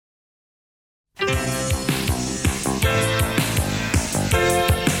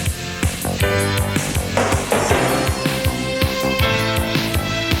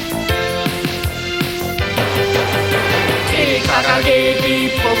TKKG, die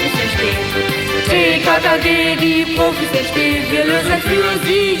Profis sind spät. TKKG, die Profis sind spät. Wir lösen für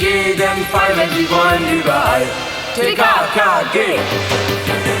Sie jeden Fall, wenn Sie wollen, überall. TKKG.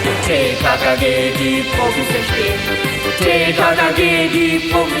 TKKG, die Profis sind spät. TKKG, die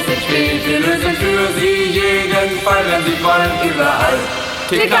Profis sind spät. Wir lösen für Sie jeden Fall, wenn Sie wollen, überall.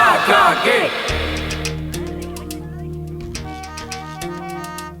 TKKG.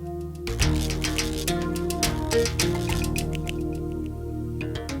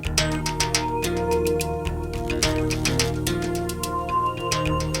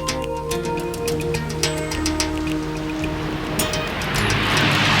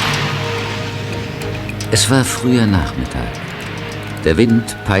 Es war früher Nachmittag. Der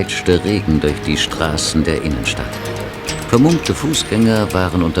Wind peitschte Regen durch die Straßen der Innenstadt. Vermummte Fußgänger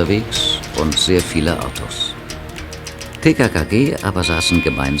waren unterwegs und sehr viele Autos. TKKG aber saßen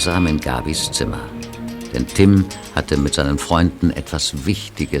gemeinsam in Gabis Zimmer. Denn Tim hatte mit seinen Freunden etwas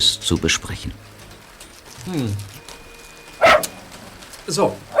Wichtiges zu besprechen.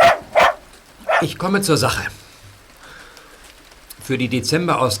 So, ich komme zur Sache. Für die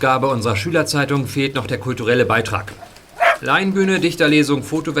Dezemberausgabe unserer Schülerzeitung fehlt noch der kulturelle Beitrag. Laienbühne, Dichterlesung,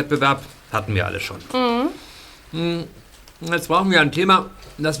 Fotowettbewerb hatten wir alle schon. Jetzt brauchen wir ein Thema,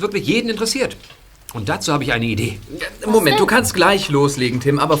 das wirklich jeden interessiert. Und dazu habe ich eine Idee. Moment, du kannst gleich loslegen,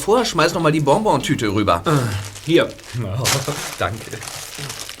 Tim, aber vorher schmeiß noch mal die Bonbon-Tüte rüber. Hier. Oh, danke.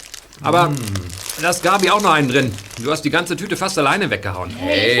 Aber lass Gabi auch noch einen drin. Du hast die ganze Tüte fast alleine weggehauen.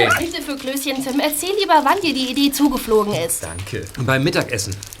 Hey, bitte für Klößchen, Tim. Erzähl lieber, wann dir die Idee zugeflogen ist. Danke. Beim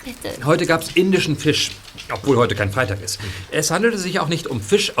Mittagessen. Bitte. Heute gab's indischen Fisch, obwohl heute kein Freitag ist. Es handelte sich auch nicht um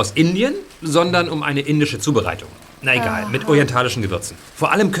Fisch aus Indien, sondern um eine indische Zubereitung. Na egal, mit orientalischen Gewürzen.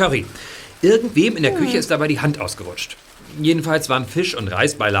 Vor allem Curry. Irgendwem in der Küche ist dabei die Hand ausgerutscht. Jedenfalls waren Fisch und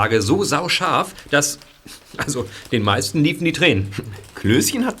Reisbeilage so sauscharf, dass... Also, den meisten liefen die Tränen.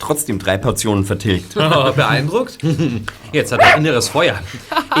 Klößchen hat trotzdem 3 Portionen vertilgt. Oh, beeindruckt? Jetzt hat er inneres Feuer.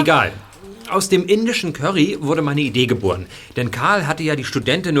 Egal. Aus dem indischen Curry wurde meine Idee geboren. Denn Karl hatte ja die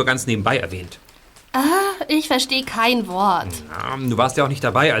Studentin nur ganz nebenbei erwähnt. Ich verstehe kein Wort. Ja, du warst ja auch nicht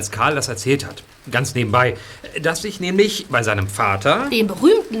dabei, als Karl das erzählt hat. Ganz nebenbei. Dass sich nämlich bei seinem Vater... Den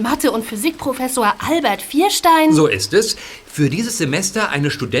berühmten Mathe- und Physikprofessor Albert Vierstein... So ist es. Für dieses Semester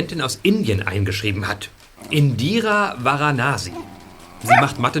eine Studentin aus Indien eingeschrieben hat. Indira Varanasi. Sie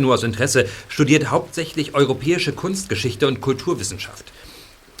macht Mathe nur aus Interesse, studiert hauptsächlich europäische Kunstgeschichte und Kulturwissenschaft.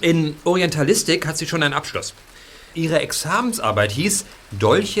 In Orientalistik hat sie schon einen Abschluss. Ihre Examensarbeit hieß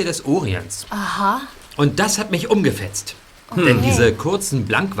Dolche des Orients. Aha. Und das hat mich umgefetzt. Denn diese kurzen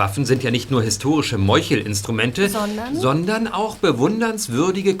Blankwaffen sind ja nicht nur historische Meuchelinstrumente, sondern auch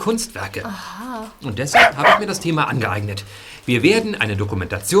bewundernswürdige Kunstwerke. Aha. Und deshalb habe ich mir das Thema angeeignet. Wir werden eine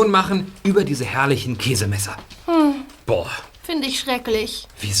Dokumentation machen über diese herrlichen Käsemesser. Boah. Finde ich schrecklich.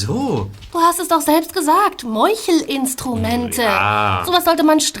 Wieso? Du hast es doch selbst gesagt. Meuchelinstrumente. Ja. Sowas sollte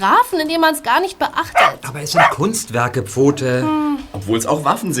man strafen, indem man es gar nicht beachtet. Aber es sind Kunstwerke, Pfote. Obwohl es auch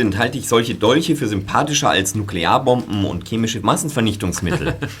Waffen sind, halte ich solche Dolche für sympathischer als Nuklearbomben und chemische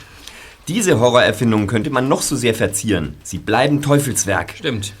Massenvernichtungsmittel. Diese Horrorerfindungen könnte man noch so sehr verzieren. Sie bleiben Teufelswerk.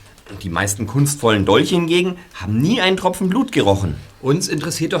 Stimmt. Und die meisten kunstvollen Dolche hingegen haben nie einen Tropfen Blut gerochen. Uns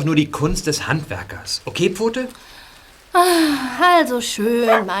interessiert doch nur die Kunst des Handwerkers. Okay, Pfote? Also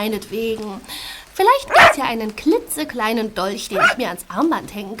schön, meinetwegen. Vielleicht gibt es ja einen klitzekleinen Dolch, den ich mir ans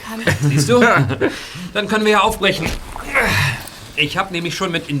Armband hängen kann. Siehst du? Dann können wir ja aufbrechen. Ich habe nämlich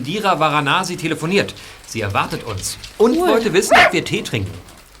schon mit Indira Varanasi telefoniert. Sie erwartet uns. Und wollte wissen, ob wir Tee trinken.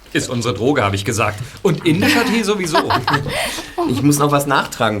 Ist unsere Droge, habe ich gesagt. Und indischer Tee sowieso. Ich muss noch was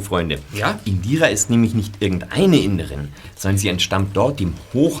nachtragen, Freunde. Ja? Indira ist nämlich nicht irgendeine Inderin, sondern sie entstammt dort dem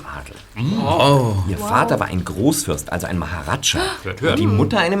Hochadel. Oh. Ihr Vater war ein Großfürst, also ein Maharaja. Hört. Und die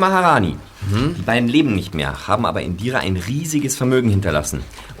Mutter eine Maharani. Die beiden leben nicht mehr, haben aber Indira ein riesiges Vermögen hinterlassen.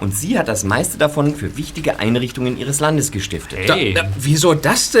 Und sie hat das meiste davon für wichtige Einrichtungen ihres Landes gestiftet. Hey. Wieso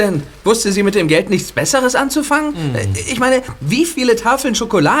das denn? Wusste sie mit dem Geld nichts Besseres anzufangen? Ich meine, wie viele Tafeln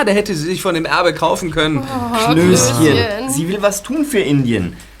Schokolade hätte sie sich von dem Erbe kaufen können? Klößchen, sie will was tun für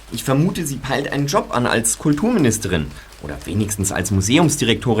Indien. Ich vermute, sie peilt einen Job an als Kulturministerin. Oder wenigstens als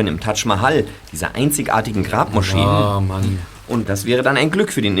Museumsdirektorin im Taj Mahal, dieser einzigartigen Grabmoschee. Oh, Mann. Und das wäre dann ein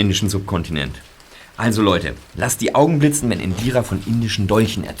Glück für den indischen Subkontinent. Also Leute, lasst die Augen blitzen, wenn Indira von indischen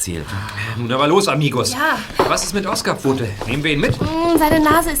Dolchen erzählt. Nun aber los, Amigos. Ja. Was ist mit Oskar, Pfote? Nehmen wir ihn mit? Seine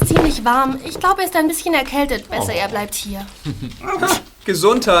Nase ist ziemlich warm. Ich glaube, er ist ein bisschen erkältet. Besser, er bleibt hier.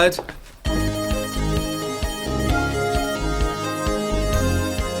 Gesundheit.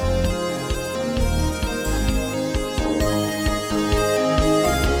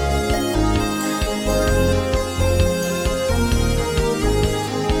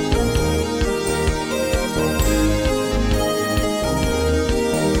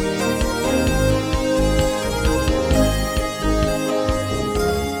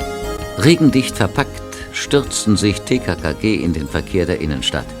 Regendicht verpackt stürzten sich TKKG in den Verkehr der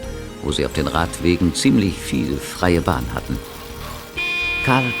Innenstadt, wo sie auf den Radwegen ziemlich viel freie Bahn hatten.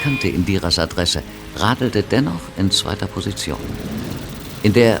 Karl kannte Indiras Adresse, radelte dennoch in zweiter Position.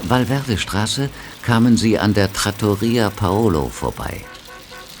 In der Valverde-Straße kamen sie an der Trattoria Paolo vorbei.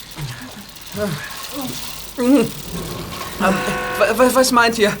 Was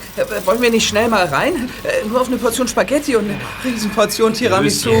meint ihr? Wollen wir nicht schnell mal rein? Nur auf eine Portion Spaghetti und eine Riesenportion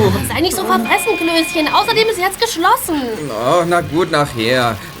Tiramisu. Sei nicht so verfressen, Klößchen. Außerdem ist jetzt geschlossen. Oh, na gut,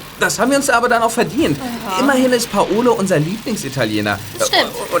 nachher. Das haben wir uns aber dann auch verdient. Ja. Immerhin ist Paolo unser Lieblingsitaliener. Das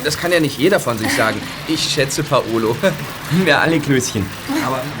stimmt. Und das kann ja nicht jeder von sich sagen. Ich schätze Paolo. Wir alle, Klößchen.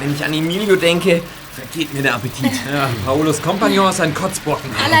 Aber wenn ich an Emilio denke, vergeht mir der Appetit. Ja, Paolos Kompagnon ist ein Kotzbrocken.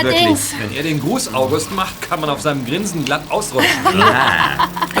 Allerdings. Wenn er den Gruß August macht, kann man auf seinem Grinsen glatt ausrutschen.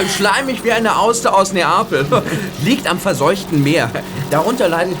 Schleimig wie eine Auster aus Neapel. Liegt am verseuchten Meer. Darunter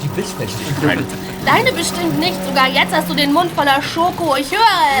leidet die Bissfestigkeit. Deine bestimmt nicht. Sogar jetzt hast du den Mund voller Schoko. Ich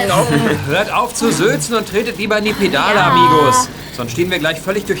höre es. Hört auf zu sülzen und tretet lieber in die Pedale, Amigos. Sonst stehen wir gleich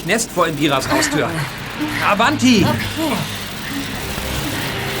völlig durchnässt vor Indiras Haustür. Avanti! Okay.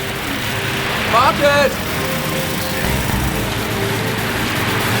 Wartet!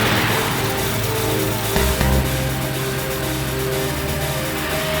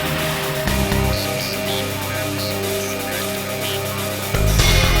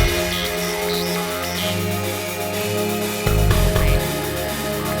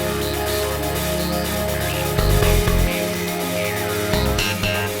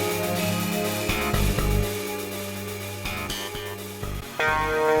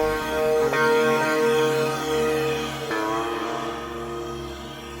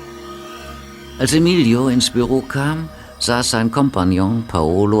 Als Emilio ins Büro kam, saß sein Kompagnon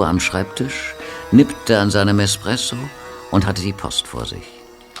Paolo am Schreibtisch, nippte an seinem Espresso und hatte die Post vor sich.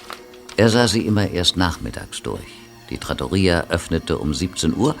 Er sah sie immer erst nachmittags durch. Die Trattoria öffnete um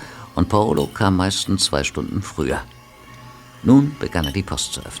 17 Uhr und Paolo kam meistens 2 Stunden früher. Nun begann er die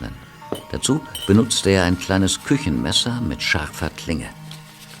Post zu öffnen. Dazu benutzte er ein kleines Küchenmesser mit scharfer Klinge.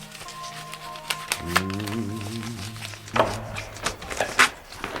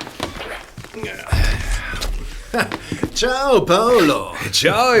 Ciao, Paolo.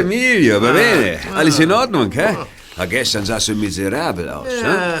 Ciao, Emilio, va bene? Alles in Ordnung, hä? Gestern sahst du miserabel aus,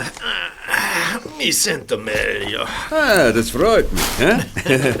 hä? Mi sento meglio. Das freut mich, hä?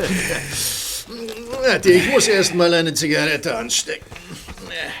 Warte, ich muss erst mal eine Zigarette anstecken.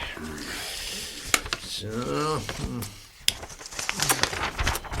 So.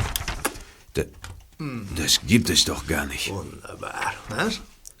 Das gibt es doch gar nicht. Wunderbar.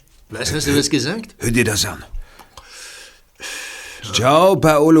 Was hast du was gesagt? Hör dir das an. Ciao,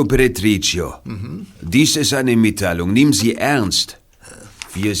 Paolo Petricio. Dies ist eine Mitteilung. Nimm sie ernst.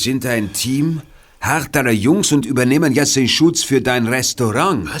 Wir sind ein Team harter Jungs und übernehmen jetzt den Schutz für dein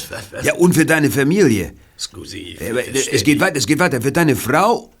Restaurant. Was? Ja, und für deine Familie. Scusi. Es geht weiter. Für deine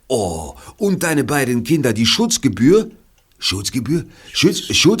Frau und deine beiden Kinder. Die Schutzgebühr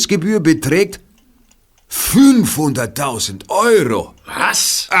beträgt 500.000 Euro.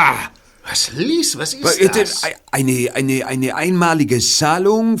 Was? Was ist das? Eine einmalige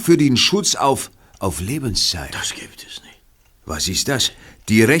Zahlung für den Schutz auf Lebenszeit. Das gibt es nicht. Was ist das?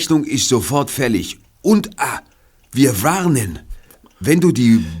 Die Rechnung ist sofort fällig. Und wir warnen. Wenn du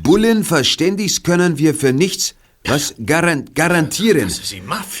die Bullen verständigst, können wir für nichts garantieren. Das ist die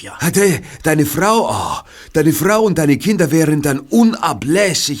Mafia. Deine Frau und deine Kinder wären dann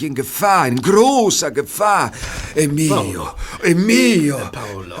unablässig in Gefahr, in großer Gefahr. Emilio.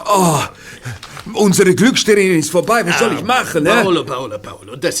 Paolo. Unsere Glückssträhne ist vorbei. Was soll ich machen, ne? Paolo.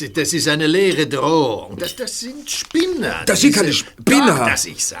 Das ist eine leere Drohung. Das sind Spinner. Das sind keine Spinner.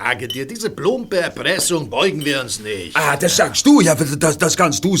 Ich sage dir, diese plumpe Erpressung beugen wir uns nicht. Das sagst du. Ja, das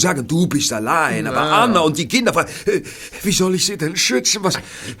kannst du sagen. Du bist allein. Aber Anna und die Kinder, wie soll ich sie denn schützen? Was,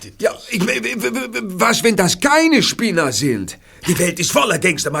 wenn das keine Spinner sind? Die Welt ist voller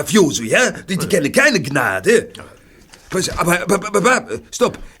Gangster-Mafiosi, ja? Die kennen keine Gnade. Aber,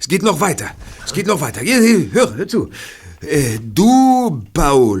 stopp, es geht noch weiter. Hier, hör zu. Du,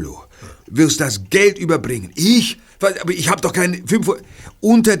 Paolo, wirst das Geld überbringen. Aber ich habe doch keine 5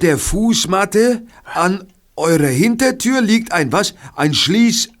 Unter der Fußmatte an eurer Hintertür liegt ein was? Ein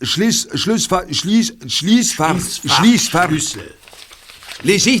Schließfach. Schließfachschlüssel.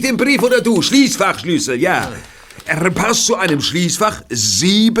 Lies ich den Brief oder du? Schließfachschlüssel, ja. Er passt zu einem Schließfach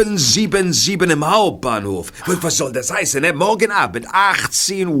 777 im Hauptbahnhof. Was soll das heißen? Ne? Morgen Abend,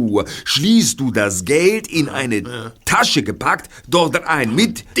 18 Uhr, schließt du das Geld in eine Tasche gepackt, dort ein.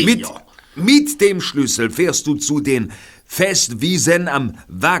 Mit dem Schlüssel fährst du zu den Festwiesen am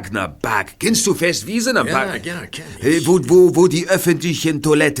Wagnerpark. Kennst du Festwiesen am Park? Ja, kenn ich. Wo die öffentlichen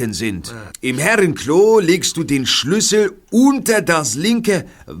Toiletten sind. Im Herrenklo legst du den Schlüssel unter das linke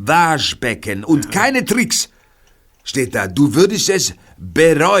Waschbecken und keine Tricks. Steht da, du würdest es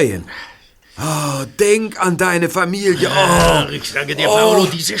bereuen. Oh, denk an deine Familie. Oh, Ich sage dir, Paolo,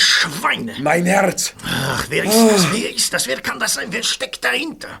 diese Schweine. mein Herz. Ach, wer ist das? Wer ist das? Wer kann das sein? Wer steckt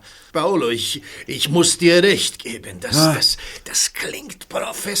dahinter? Paolo, ich muss dir recht geben. Das klingt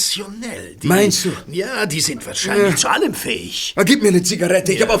professionell. Meinst du? Ja, die sind wahrscheinlich zu allem fähig. Gib mir eine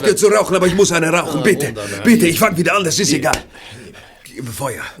Zigarette. Ich habe aufgehört zu rauchen, aber ich muss eine rauchen. Bitte, wunderbar. bitte, ich fang wieder an, das ist egal. Gib mir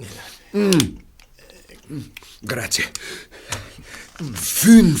Feuer. Grazie.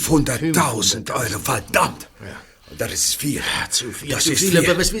 500.000 Euro, verdammt. Das ist viel. Zu viel, Das zu ist viel. viel.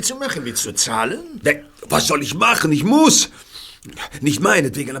 Aber was willst du machen? Willst du zahlen? Was soll ich machen? Ich muss. Nicht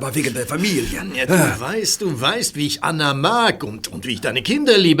meinetwegen, aber wegen der Familie. Ja, du weißt, wie ich Anna mag und wie ich deine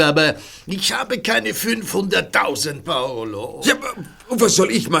Kinder liebe, aber ich habe keine 500.000, Paolo. Ja, und was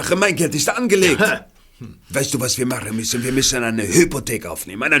soll ich machen? Mein Geld ist angelegt. Weißt du, was wir machen müssen? Wir müssen eine Hypothek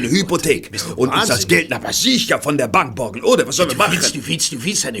aufnehmen. Eine Hypothek. Und uns das Geld, na was sicher, von der Bank borgen. Oder was sollen wir machen? Du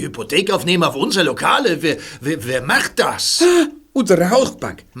willst eine Hypothek aufnehmen auf unsere Lokale? Wer macht das? Unsere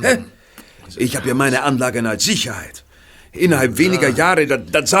Hausbank. Hä? Ich habe ja meine Anlagen als Sicherheit. Innerhalb weniger Jahre,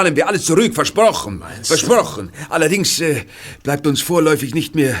 dann zahlen wir alles zurück. Versprochen. Versprochen. Allerdings bleibt uns vorläufig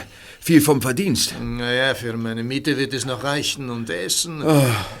nicht mehr viel vom Verdienst. Naja, für meine Miete wird es noch reichen und Essen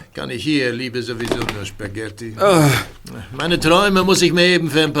kann ich hier, liebe sowieso nur Spaghetti. Meine Träume muss ich mir eben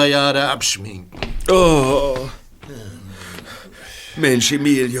für ein paar Jahre abschminken. Oh. Mensch,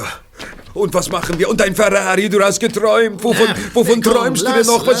 Emilio. Und was machen wir? Und dein Ferrari, du hast geträumt. Wovon träumst du denn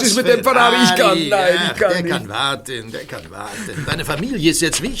noch? Was ist mit dem Ferrari? Ich kann nicht. Der kann warten. Deine Familie ist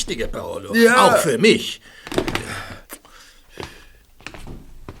jetzt wichtiger, Paolo. Ja. Auch für mich.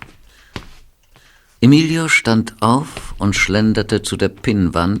 Emilio stand auf und schlenderte zu der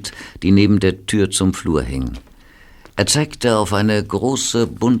Pinnwand, die neben der Tür zum Flur hing. Er zeigte auf eine große,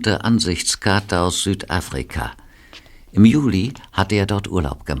 bunte Ansichtskarte aus Südafrika. Im Juli hatte er dort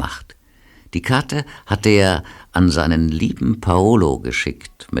Urlaub gemacht. Die Karte hatte er an seinen lieben Paolo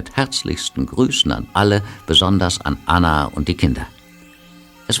geschickt, mit herzlichsten Grüßen an alle, besonders an Anna und die Kinder.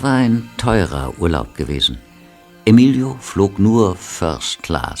 Es war ein teurer Urlaub gewesen. Emilio flog nur First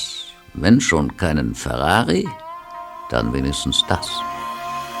Class. Wenn schon keinen Ferrari, dann wenigstens das.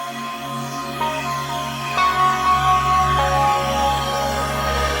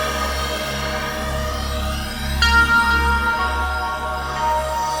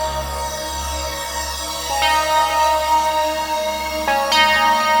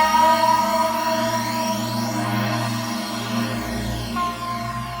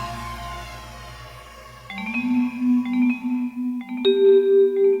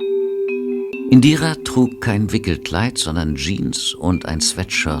 Indira trug kein Wickelkleid, sondern Jeans und ein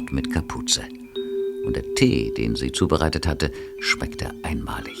Sweatshirt mit Kapuze. Und der Tee, den sie zubereitet hatte, schmeckte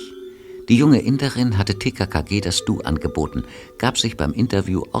einmalig. Die junge Inderin hatte TKKG das Du angeboten, gab sich beim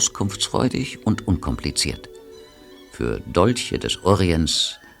Interview auskunftsfreudig und unkompliziert. Für Dolche des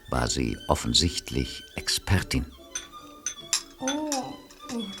Orients war sie offensichtlich Expertin.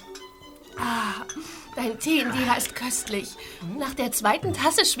 Dein Tee, Indira, ist köstlich. Nach der zweiten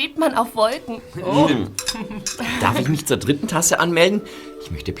Tasse schwebt man auf Wolken. Darf ich mich zur dritten Tasse anmelden?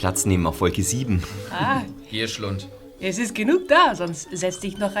 Ich möchte Platz nehmen auf Wolke 7. Hier, Schlund. Es ist genug da, sonst setz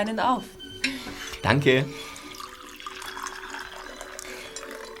dich noch einen auf. Danke.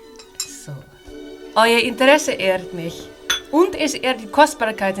 So. Euer Interesse ehrt mich. Und es ehrt die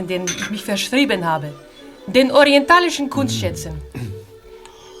Kostbarkeiten, denen ich mich verschrieben habe. Den orientalischen Kunstschätzen.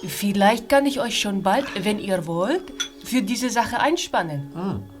 Vielleicht kann ich euch schon bald, wenn ihr wollt, für diese Sache einspannen.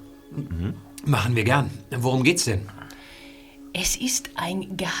 Machen wir gern. Worum geht's denn? Es ist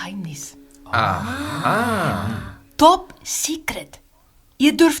ein Geheimnis. Top Secret.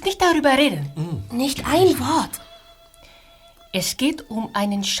 Ihr dürft nicht darüber reden. Nicht ein Wort. Es geht um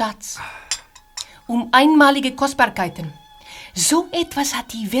einen Schatz. Um einmalige Kostbarkeiten. So etwas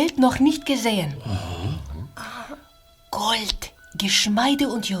hat die Welt noch nicht gesehen. Gold, Geschmeide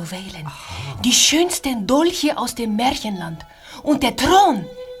und Juwelen. Die schönsten Dolche aus dem Märchenland. Und der Thron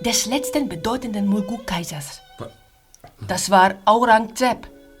des letzten bedeutenden Mulguk-Kaisers. Das war Aurangzeb.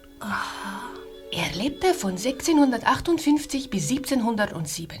 Er lebte von 1658 bis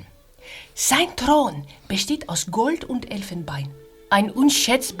 1707. Sein Thron besteht aus Gold und Elfenbein. Ein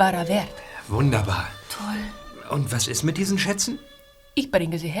unschätzbarer Wert. Wunderbar. Toll. Und was ist mit diesen Schätzen? Ich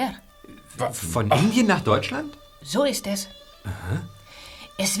bringe sie her. Von Indien nach Deutschland? So ist es.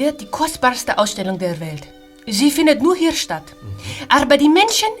 Es wird die kostbarste Ausstellung der Welt. Sie findet nur hier statt. Aber die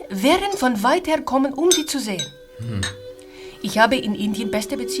Menschen werden von weit her kommen, um sie zu sehen. Ich habe in Indien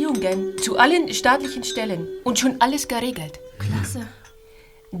beste Beziehungen zu allen staatlichen Stellen und schon alles geregelt. Klasse.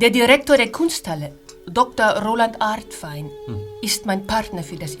 Der Direktor der Kunsthalle, Dr. Roland Artfein, ist mein Partner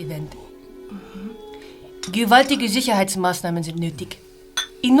für das Event. Gewaltige Sicherheitsmaßnahmen sind nötig.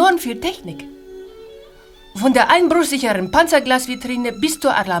 Enorm viel Technik. Von der einbruchsicheren Panzerglasvitrine bis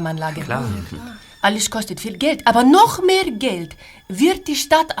zur Alarmanlage. Klar. Alles kostet viel Geld, aber noch mehr Geld wird die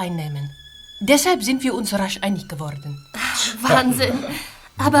Stadt einnehmen. Deshalb sind wir uns rasch einig geworden. Wahnsinn.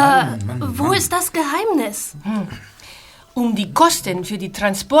 Aber wo ist das Geheimnis? Um die Kosten für die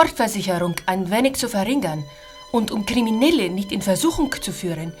Transportversicherung ein wenig zu verringern und um Kriminelle nicht in Versuchung zu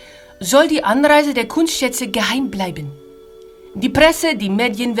führen, soll die Anreise der Kunstschätze geheim bleiben. Die Presse, die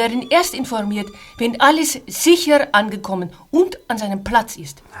Medien werden erst informiert, wenn alles sicher angekommen und an seinem Platz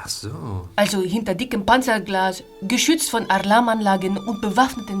ist. Ach so. Also hinter dickem Panzerglas, geschützt von Alarmanlagen und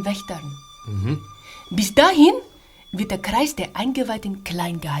bewaffneten Wächtern. Bis dahin wird der Kreis der Eingeweihten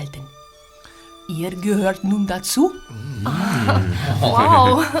klein gehalten. Ihr gehört nun dazu.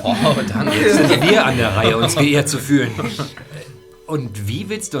 Wow. Jetzt sind wir an der Reihe, uns geehrt zu fühlen. Und wie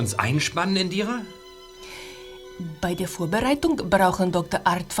willst du uns einspannen, Indira? Bei der Vorbereitung brauchen Dr.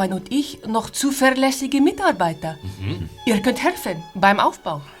 Artfein und ich noch zuverlässige Mitarbeiter. Ihr könnt helfen beim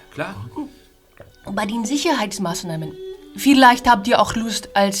Aufbau. Klar. Bei den Sicherheitsmaßnahmen. Vielleicht habt ihr auch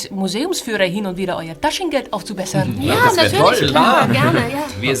Lust, als Museumsführer hin und wieder euer Taschengeld aufzubessern. Ja, das wär natürlich. toll. Klar, gerne, ja.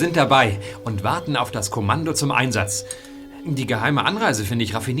 Wir sind dabei und warten auf das Kommando zum Einsatz. Die geheime Anreise finde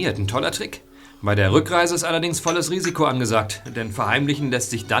ich raffiniert, ein toller Trick. Bei der Rückreise ist allerdings volles Risiko angesagt, denn verheimlichen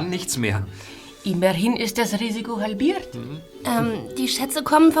lässt sich dann nichts mehr. Immerhin ist das Risiko halbiert. Die Schätze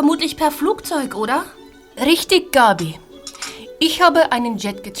kommen vermutlich per Flugzeug, oder? Richtig, Gabi. Ich habe einen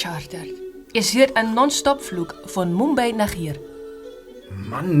Jet gechartert. Es wird ein Nonstop-Flug von Mumbai nach hier.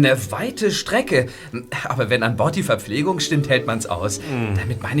 Mann, eine weite Strecke. Aber wenn an Bord die Verpflegung stimmt, hält man's aus.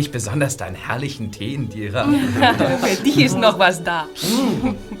 Damit meine ich besonders deinen herrlichen Tee, Indira. Für dich ist noch was da.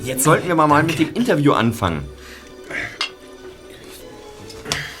 Jetzt sollten wir mal mit dem Interview anfangen.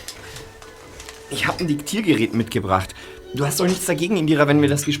 Ich habe ein Diktiergerät mitgebracht. Du hast doch nichts dagegen, Indira, wenn wir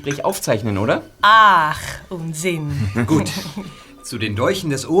das Gespräch aufzeichnen, oder? Ach, Unsinn. Gut. Zu den Dolchen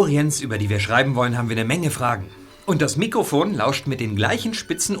des Orients, über die wir schreiben wollen, haben wir eine Menge Fragen. Und das Mikrofon lauscht mit den gleichen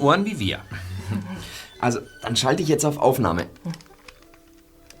spitzen Ohren wie wir. Also, dann schalte ich jetzt auf Aufnahme.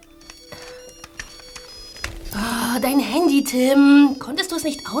 Oh, dein Handy, Tim. Konntest du es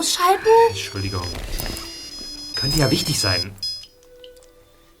nicht ausschalten? Entschuldigung. Könnte ja wichtig sein.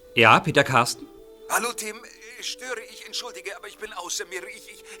 Ja, Peter Carsten? Hallo Tim, störe ich, entschuldige, aber ich bin außer mir.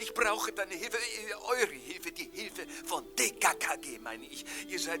 Ich brauche deine Hilfe, eure Hilfe, die Hilfe von DKKG, meine ich.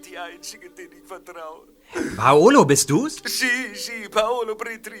 Ihr seid die Einzigen, denen ich vertraue. Paolo, bist du's? Sie, Paolo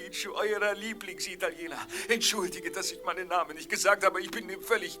Pretricio, euer Lieblingsitaliener. Entschuldige, dass ich meinen Namen nicht gesagt habe, ich bin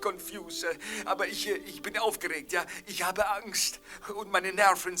völlig confused. Aber ich bin aufgeregt, ja. Ich habe Angst und meine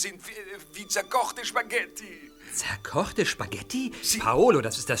Nerven sind wie zerkochte Spaghetti. Zerkochte Spaghetti? Paolo,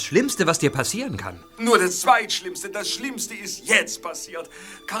 das ist das Schlimmste, was dir passieren kann. Nur das Zweitschlimmste, das Schlimmste ist jetzt passiert.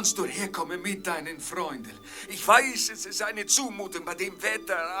 Kannst du herkommen mit deinen Freunden? Ich weiß, es ist eine Zumutung bei dem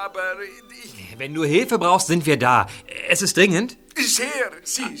Wetter, aber ich... Wenn du Hilfe brauchst, sind wir da. Es ist dringend. Sehr,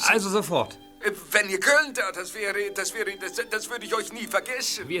 Sie. Also sofort. Wenn ihr könnt, das würde ich euch nie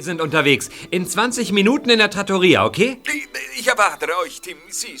vergessen. Wir sind unterwegs. In 20 Minuten in der Trattoria, okay? Ich erwarte euch, Tim.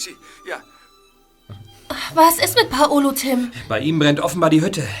 Sie, ja. Was ist mit Paolo, Tim? Bei ihm brennt offenbar die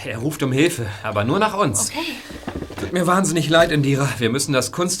Hütte. Er ruft um Hilfe, aber nur nach uns. Okay. Tut mir wahnsinnig leid, Indira. Wir müssen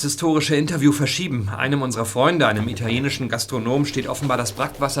das kunsthistorische Interview verschieben. Einem unserer Freunde, einem italienischen Gastronom, steht offenbar das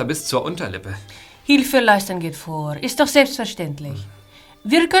Brackwasser bis zur Unterlippe. Hilfe leisten geht vor. Ist doch selbstverständlich.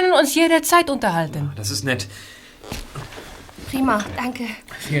 Wir können uns jederzeit unterhalten. Das ist nett. Prima, danke.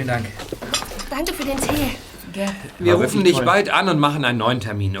 Vielen Dank. Danke für den Tee. Wir War rufen wirklich dich toll. bald an und machen einen neuen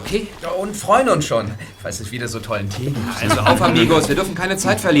Termin, okay? Ja, und freuen uns schon, falls es wieder so tollen Tee gibt. Also auf, Amigos. Wir dürfen keine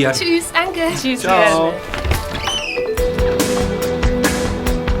Zeit verlieren. Tschüss, danke. Tschüss. Ciao.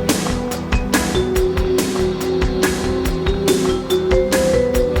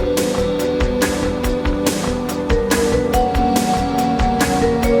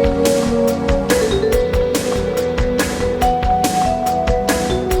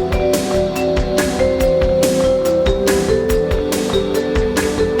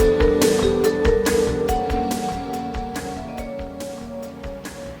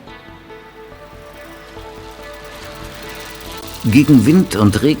 Gegen Wind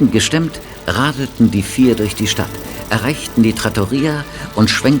und Regen gestemmt, radelten die 4 durch die Stadt, erreichten die Trattoria und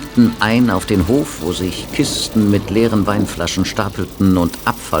schwenkten ein auf den Hof, wo sich Kisten mit leeren Weinflaschen stapelten und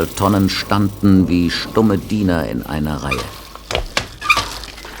Abfalltonnen standen wie stumme Diener in einer Reihe.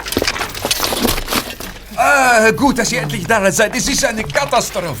 Gut, dass ihr endlich da seid. Es ist eine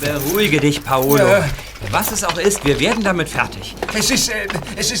Katastrophe. Beruhige dich, Paolo. Ja. Was es auch ist, wir werden damit fertig.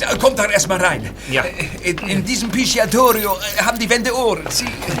 Kommt doch erst mal rein. Ja. In diesem Pisciatorio haben die Wände Ohren. Sie...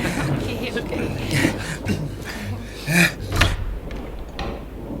 Okay.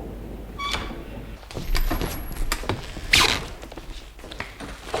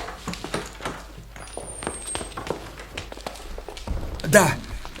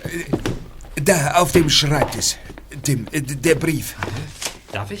 Da, auf dem Schreibtisch. Der Brief.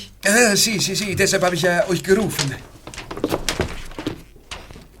 Darf ich? Sie, deshalb habe ich ja euch gerufen.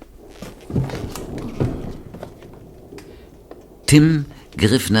 Tim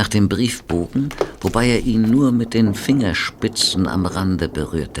griff nach dem Briefbogen, wobei er ihn nur mit den Fingerspitzen am Rande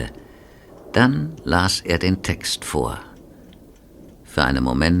berührte. Dann las er den Text vor. Für einen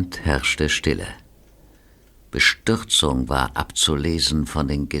Moment herrschte Stille. Bestürzung war abzulesen von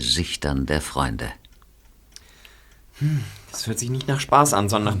den Gesichtern der Freunde. Das hört sich nicht nach Spaß an,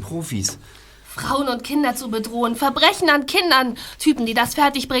 sondern nach Profis. Frauen und Kinder zu bedrohen, Verbrechen an Kindern. Typen, die das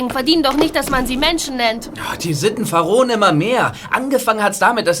fertigbringen, verdienen doch nicht, dass man sie Menschen nennt. Oh, die Sitten verrohen immer mehr. Angefangen hat's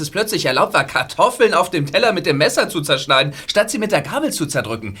damit, dass es plötzlich erlaubt war, Kartoffeln auf dem Teller mit dem Messer zu zerschneiden, statt sie mit der Gabel zu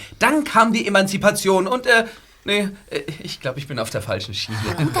zerdrücken. Dann kam die Emanzipation und, ich glaube, ich bin auf der falschen Schiene.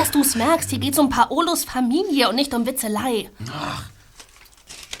 Gut, dass du's merkst. Hier geht's um Paolos Familie und nicht um Witzelei. Ach.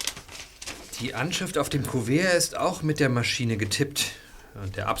 Die Anschrift auf dem Kuvert ist auch mit der Maschine getippt.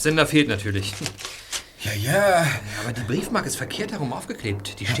 Und der Absender fehlt natürlich. Ja. Aber die Briefmarke ist verkehrt herum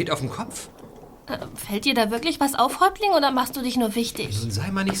aufgeklebt. Die steht auf dem Kopf. Fällt dir da wirklich was auf, Häuptling, oder machst du dich nur wichtig? Nun sei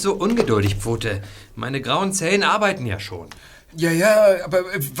mal nicht so ungeduldig, Pfote. Meine grauen Zellen arbeiten ja schon. Ja, aber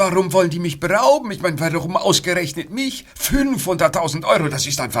warum wollen die mich berauben? Ich meine, warum ausgerechnet mich? 500.000 Euro, das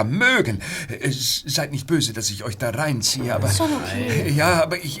ist ein Vermögen. Seid nicht böse, dass ich euch da reinziehe, aber... Schon okay. Ja,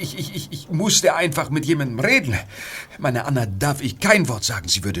 aber ich musste einfach mit jemandem reden. Meiner Anna darf ich kein Wort sagen,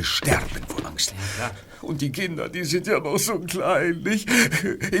 sie würde sterben vor Angst. Ja, klar. Und die Kinder, die sind ja noch so klein, nicht?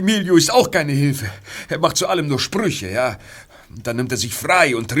 Emilio ist auch keine Hilfe. Er macht zu allem nur Sprüche, ja. Und dann nimmt er sich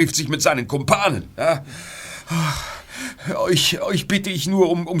frei und trifft sich mit seinen Kumpanen, ja. Euch bitte ich nur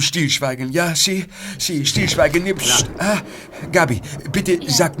um Stillschweigen. Ja, Sie, Stillschweigen. Gabi, bitte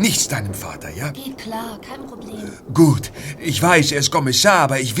sag nichts deinem Vater, ja? Geht klar, kein Problem. Gut, ich weiß, er ist Kommissar,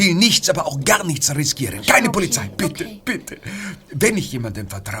 aber ich will nichts, aber auch gar nichts riskieren. Keine Polizei, bitte, bitte. Wenn ich jemandem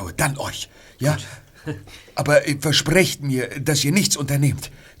vertraue, dann euch, ja? Aber versprecht mir, dass ihr nichts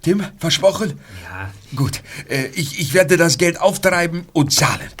unternehmt. Tim, versprochen? Ja. Gut, ich werde das Geld auftreiben und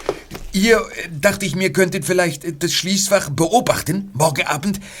zahlen. Ihr, dachte ich mir, könntet vielleicht das Schließfach beobachten, morgen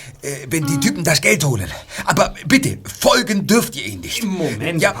Abend, wenn die Typen das Geld holen. Aber bitte, folgen dürft ihr ihnen nicht.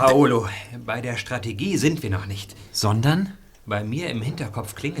 Moment, ja, Paolo. Bei der Strategie sind wir noch nicht. Sondern? Bei mir im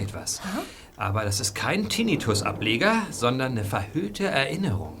Hinterkopf klingelt was. Aber das ist kein Tinnitus-Ableger, sondern eine verhüllte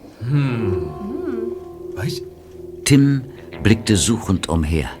Erinnerung. Was? Tim blickte suchend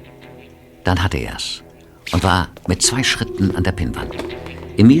umher. Dann hatte er's und war mit 2 Schritten an der Pinnwand.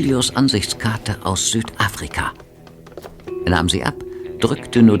 Emilios Ansichtskarte aus Südafrika. Er nahm sie ab,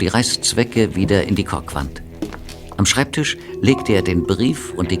 drückte nur die Reißzwecke wieder in die Korkwand. Am Schreibtisch legte er den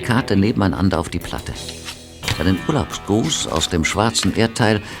Brief und die Karte nebeneinander auf die Platte. Seinen Urlaubsgruß aus dem schwarzen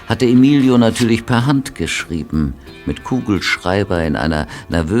Erdteil hatte Emilio natürlich per Hand geschrieben, mit Kugelschreiber in einer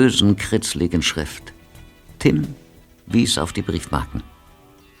nervösen, kritzligen Schrift. Tim wies auf die Briefmarken.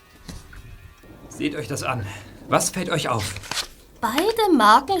 Seht euch das an. Was fällt euch auf? Beide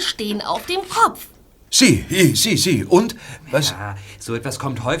Marken stehen auf dem Kopf. Sie. Und? Was? Ja, so etwas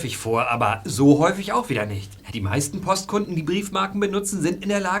kommt häufig vor, aber so häufig auch wieder nicht. Die meisten Postkunden, die Briefmarken benutzen, sind in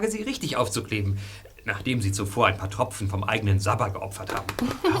der Lage, sie richtig aufzukleben, nachdem sie zuvor ein paar Tropfen vom eigenen Sabber geopfert haben.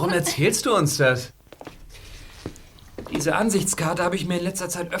 Warum erzählst du uns das? Diese Ansichtskarte habe ich mir in letzter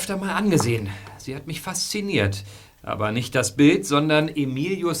Zeit öfter mal angesehen. Sie hat mich fasziniert. Aber nicht das Bild, sondern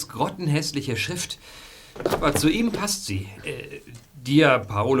Emilios grottenhässliche Schrift. Aber zu ihm passt sie. Dir,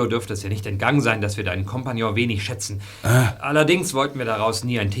 Paolo, dürfte es ja nicht entgangen sein, dass wir deinen Kompagnon wenig schätzen. Allerdings wollten wir daraus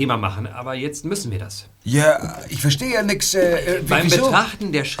nie ein Thema machen, aber jetzt müssen wir das. Ja, ich verstehe ja nichts. Beim wieso?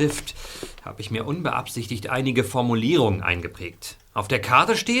 Betrachten der Schrift habe ich mir unbeabsichtigt einige Formulierungen eingeprägt. Auf der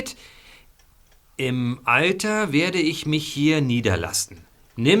Karte steht: Im Alter werde ich mich hier niederlassen.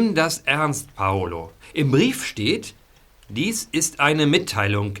 Nimm das ernst, Paolo. Im Brief steht: Dies ist eine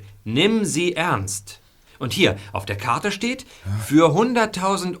Mitteilung. Nimm sie ernst. Und hier, auf der Karte steht, für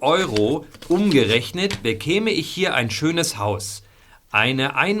 100.000 Euro umgerechnet bekäme ich hier ein schönes Haus.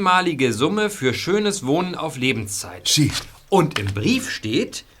 Eine einmalige Summe für schönes Wohnen auf Lebenszeit. Sie. Und im Brief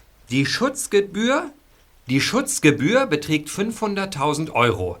steht, die Schutzgebühr beträgt 500.000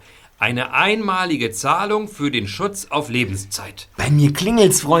 Euro. Eine einmalige Zahlung für den Schutz auf Lebenszeit. Bei mir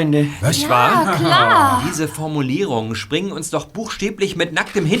klingelt's, Freunde. Nicht wahr? Klar. Diese Formulierungen springen uns doch buchstäblich mit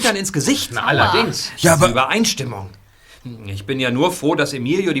nacktem Hintern ins Gesicht. Na, allerdings. Ja, aber... Die Übereinstimmung. Ich bin ja nur froh, dass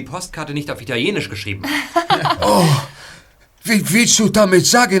Emilio die Postkarte nicht auf Italienisch geschrieben hat. Oh, wie willst du damit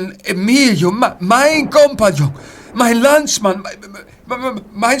sagen, Emilio, mein Kompagnon, mein Landsmann,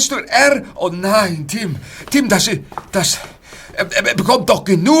 meinst du er? Oh nein, Tim, das... Er bekommt doch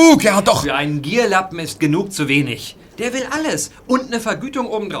genug, er hat doch... Für einen Gierlappen ist genug zu wenig. Der will alles und eine Vergütung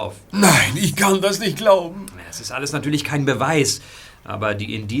obendrauf. Nein, ich kann das nicht glauben. Es ist alles natürlich kein Beweis, aber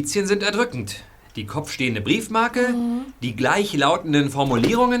die Indizien sind erdrückend. Die kopfstehende Briefmarke, die gleichlautenden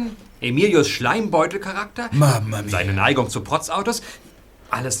Formulierungen, Emilios Schleimbeutelcharakter, Mamma mia. seine Neigung zu Protzautos,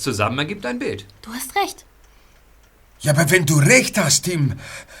 alles zusammen ergibt ein Bild. Du hast recht. Ja, aber wenn du recht hast, Tim,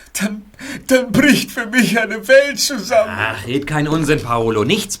 dann bricht für mich eine Welt zusammen. Ach, red kein Unsinn, Paolo.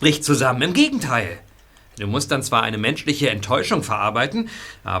 Nichts bricht zusammen. Im Gegenteil. Du musst dann zwar eine menschliche Enttäuschung verarbeiten,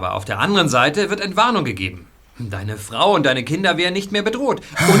 aber auf der anderen Seite wird Entwarnung gegeben. Deine Frau und deine Kinder wären nicht mehr bedroht.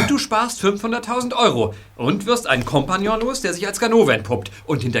 Und du sparst 500.000 Euro. Und wirst einen Kompagnon los, der sich als Ganove entpuppt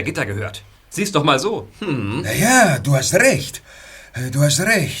und hinter Gitter gehört. Sieh's doch mal so. Naja, du hast recht.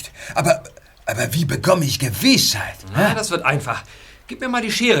 Aber wie bekomme ich Gewissheit? Na, das wird einfach. Gib mir mal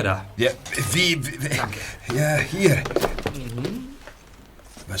die Schere da. Ja, wie Danke. Ja, hier.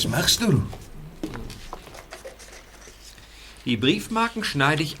 Was machst du? Die Briefmarken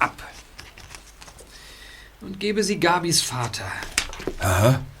schneide ich ab. Und gebe sie Gabis Vater.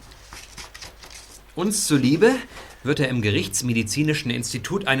 Aha. Uns zuliebe wird er im Gerichtsmedizinischen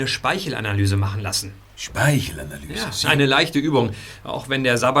Institut eine Speichelanalyse machen lassen. Speichelanalyse? Ja, eine leichte Übung, auch wenn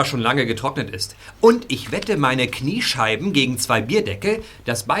der Sabber schon lange getrocknet ist. Und ich wette meine Kniescheiben gegen 2 Bierdeckel,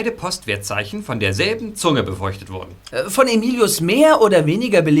 dass beide Postwertzeichen von derselben Zunge befeuchtet wurden. Von Emilios mehr oder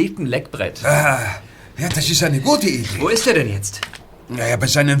weniger belegten Leckbrett. Ja, das ist eine gute Idee. Wo ist er denn jetzt? Naja, bei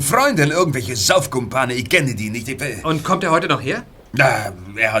seinen Freunden, irgendwelche Saufkumpane, ich kenne die nicht. Und kommt er heute noch her? Na,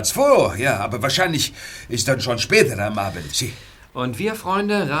 er hat's vor, ja, aber wahrscheinlich ist dann schon später am Abend. Sie. Und wir,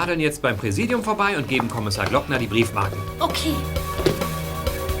 Freunde, radeln jetzt beim Präsidium vorbei und geben Kommissar Glockner die Briefmarken. Okay.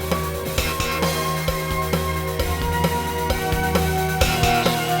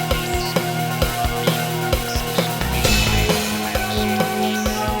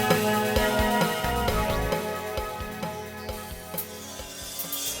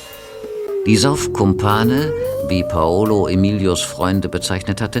 Die Saufkumpane, wie Paolo Emilios Freunde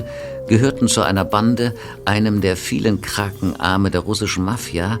bezeichnet hatte, gehörten zu einer Bande, einem der vielen Krakenarme der russischen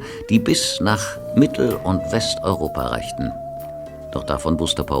Mafia, die bis nach Mittel- und Westeuropa reichten. Doch davon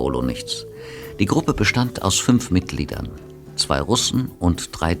wusste Paolo nichts. Die Gruppe bestand aus 5 Mitgliedern, 2 Russen und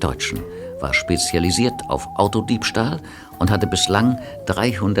 3 Deutschen, war spezialisiert auf Autodiebstahl und hatte bislang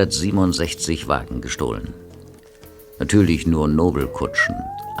 367 Wagen gestohlen. Natürlich nur Nobelkutschen.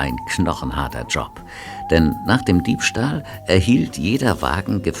 Ein knochenharter Job. Denn nach dem Diebstahl erhielt jeder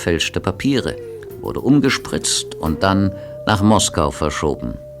Wagen gefälschte Papiere, wurde umgespritzt und dann nach Moskau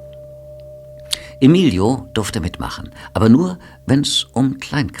verschoben. Emilio durfte mitmachen, aber nur, wenn's um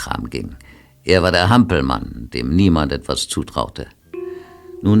Kleinkram ging. Er war der Hampelmann, dem niemand etwas zutraute.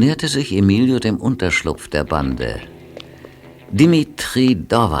 Nun näherte sich Emilio dem Unterschlupf der Bande. Dimitri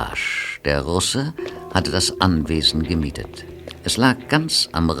Dovasch, der Russe, hatte das Anwesen gemietet. Es lag ganz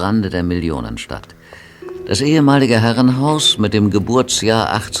am Rande der Millionenstadt. Das ehemalige Herrenhaus mit dem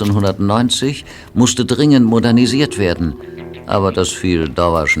Geburtsjahr 1890 musste dringend modernisiert werden. Aber das fiel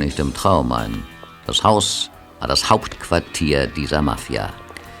Dovasch nicht im Traum ein. Das Haus war das Hauptquartier dieser Mafia.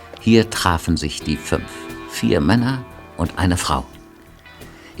 Hier trafen sich die 5, 4 Männer und eine Frau.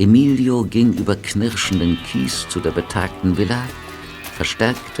 Emilio ging über knirschenden Kies zu der betagten Villa,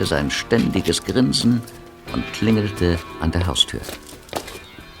 verstärkte sein ständiges Grinsen und klingelte an der Haustür.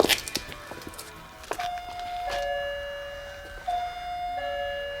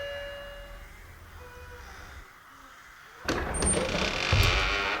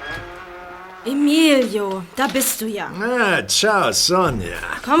 Emilio, da bist du ja. Ah, ciao, Sonja.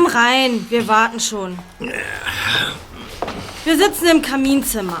 Komm rein, wir warten schon. Wir sitzen im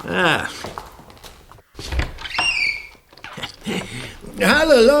Kaminzimmer. Ah.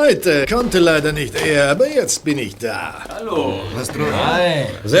 Hallo Leute, konnte leider nicht eher, aber jetzt bin ich da. Hallo. Was dran? Hi.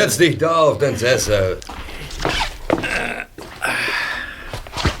 Setz dich da auf den Sessel.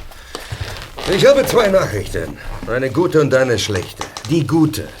 Ich habe 2 Nachrichten. Eine gute und eine schlechte. Die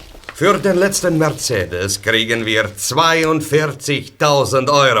gute. Für den letzten Mercedes kriegen wir 42.000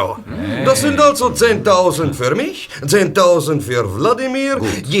 Euro. Das sind also 10.000 für mich, 10.000 für Wladimir,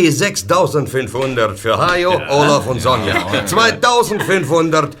 je 6.500 für Hajo, Olaf und Sonja.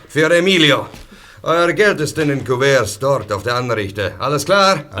 2.500 für Emilio. Euer Geld ist in den Kuverts dort auf der Anrichte. Alles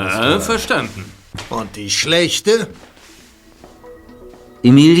klar? Alles klar. Verstanden. Und die schlechte?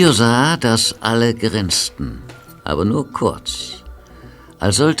 Emilio sah, dass alle grinsten, aber nur kurz,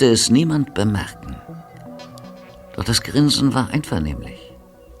 als sollte es niemand bemerken. Doch das Grinsen war einvernehmlich,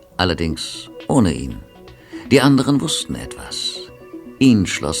 allerdings ohne ihn. Die anderen wussten etwas. Ihn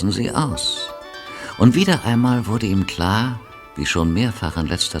schlossen sie aus. Und wieder einmal wurde ihm klar, wie schon mehrfach in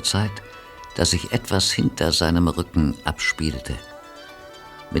letzter Zeit, dass sich etwas hinter seinem Rücken abspielte.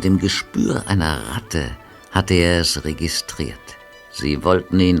 Mit dem Gespür einer Ratte hatte er es registriert. Sie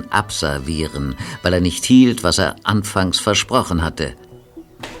wollten ihn abservieren, weil er nicht hielt, was er anfangs versprochen hatte.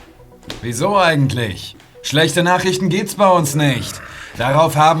 Wieso eigentlich? Schlechte Nachrichten gibt's bei uns nicht.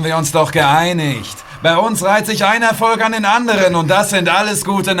 Darauf haben wir uns doch geeinigt. Bei uns reiht sich ein Erfolg an den anderen und das sind alles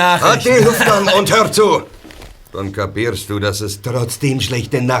gute Nachrichten. Halt die Luft an und hör zu! Dann kapierst du, dass es trotzdem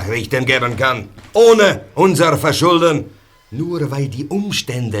schlechte Nachrichten geben kann. Ohne unser Verschulden. Nur weil die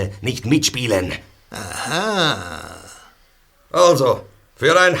Umstände nicht mitspielen. Aha. Also,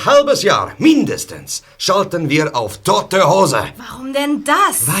 für ein halbes Jahr mindestens schalten wir auf tote Hose. Warum denn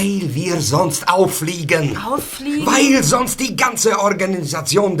das? Weil wir sonst auffliegen. Auffliegen? Weil sonst die ganze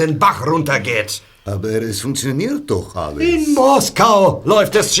Organisation den Bach runtergeht. Aber es funktioniert doch alles. In Moskau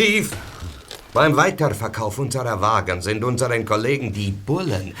läuft es schief. Beim Weiterverkauf unserer Wagen sind unseren Kollegen die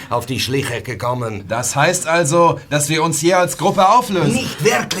Bullen auf die Schliche gekommen. Das heißt also, dass wir uns hier als Gruppe auflösen? Nicht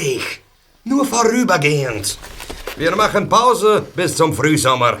wirklich. Nur vorübergehend. Wir machen Pause bis zum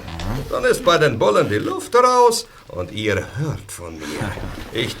Frühsommer. Dann ist bei den Bullen die Luft raus und ihr hört von mir.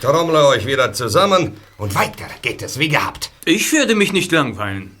 Ich trommle euch wieder zusammen und weiter geht es wie gehabt. Ich werde mich nicht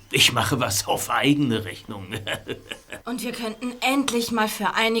langweilen. Ich mache was auf eigene Rechnung. Und wir könnten endlich mal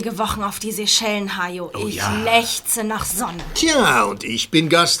für einige Wochen auf die Seychellen, Hajo. Oh, ich ja. lechze nach Sonne. Tja, und ich bin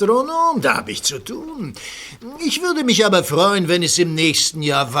Gastronom, da habe ich zu tun. Ich würde mich aber freuen, wenn es im nächsten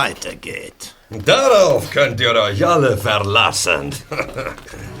Jahr weitergeht. Darauf könnt ihr euch alle verlassen.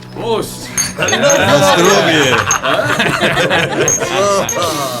 Prost!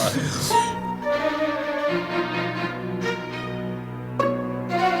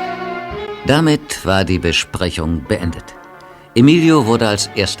 Damit war die Besprechung beendet. Emilio wurde als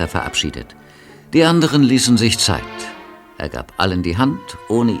erster verabschiedet. Die anderen ließen sich Zeit. Er gab allen die Hand,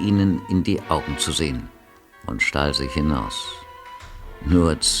 ohne ihnen in die Augen zu sehen, und stahl sich hinaus.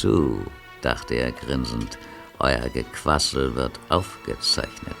 Nur zu, dachte er grinsend, euer Gequassel wird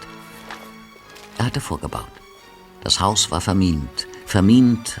aufgezeichnet. Er hatte vorgebaut. Das Haus war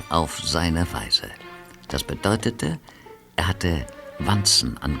vermint auf seine Weise. Das bedeutete, er hatte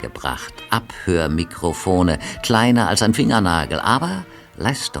Wanzen angebracht, Abhörmikrofone, kleiner als ein Fingernagel, aber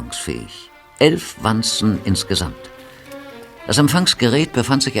leistungsfähig. 11 Wanzen insgesamt. Das Empfangsgerät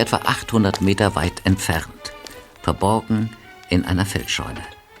befand sich etwa 800 Meter weit entfernt, verborgen in einer Feldscheune.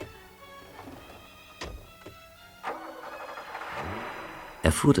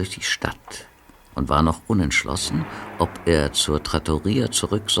 Er fuhr durch die Stadt und war noch unentschlossen, ob er zur Trattoria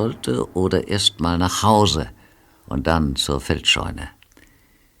zurück sollte oder erst mal nach Hause und dann zur Feldscheune.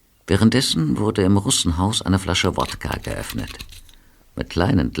 Währenddessen wurde im Russenhaus eine Flasche Wodka geöffnet. Mit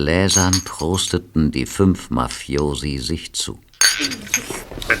kleinen Gläsern prosteten die 5 Mafiosi sich zu.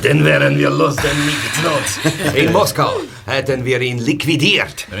 Den wären wir los, denn nichts nutzt. In Moskau hätten wir ihn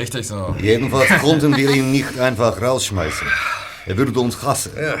liquidiert. Richtig so. Jedenfalls konnten wir ihn nicht einfach rausschmeißen. Er würde uns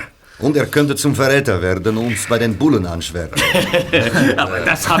hassen. Ja. Und er könnte zum Verräter werden und uns bei den Bullen anschwärzen. Aber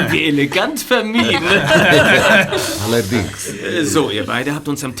das haben wir elegant vermieden. Allerdings. So, ihr beide habt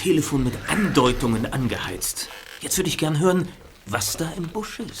uns am Telefon mit Andeutungen angeheizt. Jetzt würde ich gern hören, was da im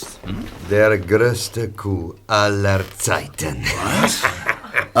Busch ist. Hm? Der größte Coup aller Zeiten. Was?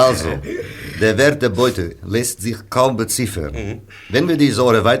 Also, der Wert der Beute lässt sich kaum beziffern. Wenn wir die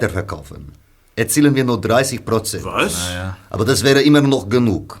Säure weiterverkaufen, erzielen wir nur 30%. Was? Ja. Aber das wäre immer noch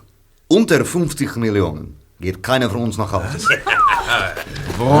genug. Unter 50 Millionen geht keiner von uns nach Hause.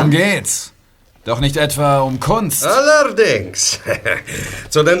 Worum geht's? Doch nicht etwa um Kunst? Allerdings.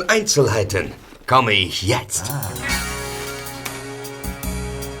 Zu den Einzelheiten komme ich jetzt.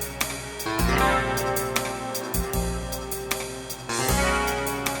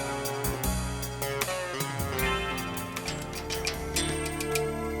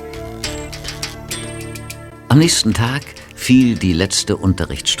 Am nächsten Tag fiel die letzte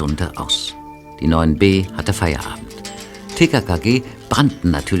Unterrichtsstunde aus. Die 9b hatte Feierabend. TKKG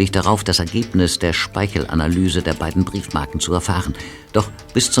brannten natürlich darauf, das Ergebnis der Speichelanalyse der beiden Briefmarken zu erfahren. Doch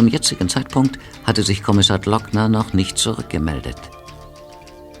bis zum jetzigen Zeitpunkt hatte sich Kommissar Glockner noch nicht zurückgemeldet.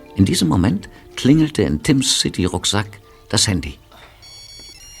 In diesem Moment klingelte in Tims City-Rucksack das Handy.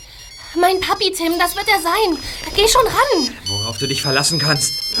 Mein Papi, Tim, das wird er sein. Geh schon ran. Worauf du dich verlassen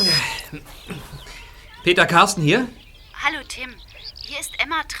kannst. Peter Carsten hier? Hallo Tim, hier ist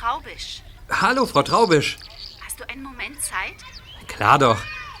Emma Traubisch. Hallo, Frau Traubisch. Hast du einen Moment Zeit? Klar doch.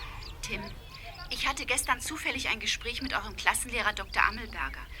 Tim, ich hatte gestern zufällig ein Gespräch mit eurem Klassenlehrer Dr.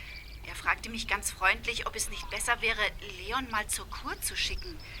 Ammelberger. Er fragte mich ganz freundlich, ob es nicht besser wäre, Leon mal zur Kur zu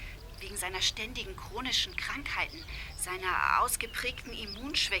schicken. Wegen seiner ständigen chronischen Krankheiten, seiner ausgeprägten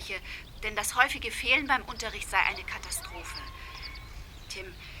Immunschwäche, denn das häufige Fehlen beim Unterricht sei eine Katastrophe. Tim,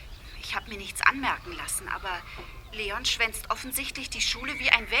 ich habe mir nichts anmerken lassen, aber Leon schwänzt offensichtlich die Schule wie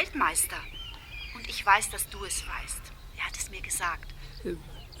ein Weltmeister. Und ich weiß, dass du es weißt. Er hat es mir gesagt.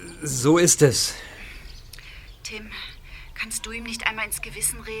 So ist es. Tim, kannst du ihm nicht einmal ins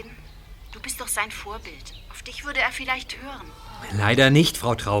Gewissen reden? Du bist doch sein Vorbild. Auf dich würde er vielleicht hören. Leider nicht,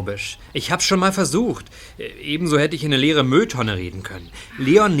 Frau Traubisch. Ich hab's schon mal versucht. Ebenso hätte ich in eine leere Mülltonne reden können.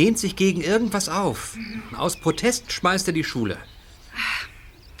 Leon lehnt sich gegen irgendwas auf. Aus Protest schmeißt er die Schule.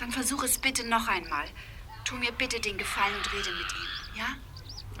 Dann versuch es bitte noch einmal. Tu mir bitte den Gefallen und rede mit ihm, ja?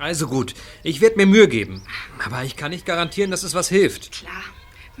 Also gut, ich werde mir Mühe geben. Aber ich kann nicht garantieren, dass es was hilft. Klar.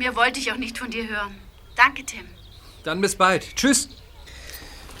 Mehr wollte ich auch nicht von dir hören. Danke, Tim. Dann bis bald. Tschüss.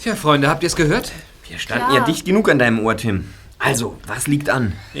 Tja, Freunde, habt ihr es gehört? Wir standen ja dicht genug an deinem Ohr, Tim. Also, was liegt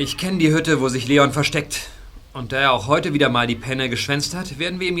an? Ich kenne die Hütte, wo sich Leon versteckt. Und da er auch heute wieder mal die Penne geschwänzt hat,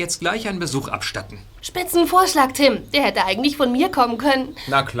 werden wir ihm jetzt gleich einen Besuch abstatten. Spitzenvorschlag, Tim. Der hätte eigentlich von mir kommen können.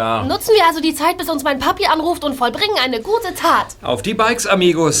 Na klar. Nutzen wir also die Zeit, bis uns mein Papi anruft und vollbringen eine gute Tat. Auf die Bikes,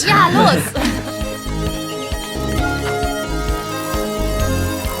 amigos. Ja, los.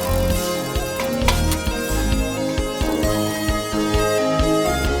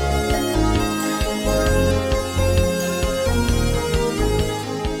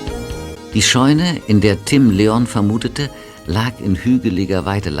 Die Scheune, in der Tim Leon vermutete, lag in hügeliger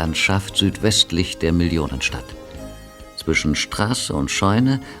Weidelandschaft südwestlich der Millionenstadt. Zwischen Straße und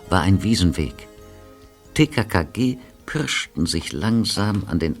Scheune war ein Wiesenweg. TKKG pirschten sich langsam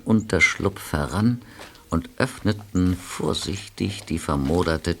an den Unterschlupf heran und öffneten vorsichtig die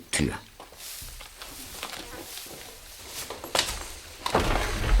vermoderte Tür.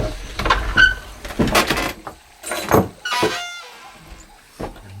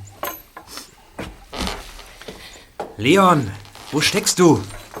 Leon, wo steckst du?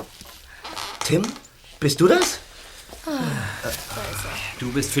 Tim, bist du das?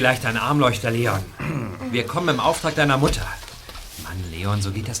 Du bist vielleicht ein Armleuchter, Leon. Wir kommen im Auftrag deiner Mutter. Mann, Leon, so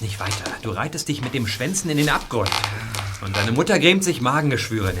geht das nicht weiter. Du reitest dich mit dem Schwänzen in den Abgrund. Und deine Mutter grämt sich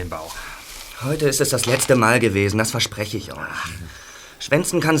Magengeschwüre in den Bauch. Heute ist es das letzte Mal gewesen, das verspreche ich euch.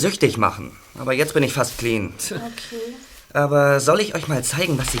 Schwänzen kann süchtig machen, aber jetzt bin ich fast clean. Okay. Aber soll ich euch mal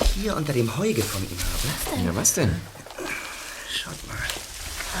zeigen, was ich hier unter dem Heu gefunden habe? Ja, was denn? Schaut mal.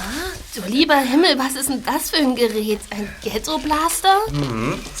 Du lieber Himmel, was ist denn das für ein Gerät? Ein Ghetto-Blaster?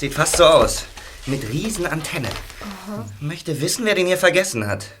 Sieht fast so aus. Mit riesen Antenne. Möchte wissen, wer den hier vergessen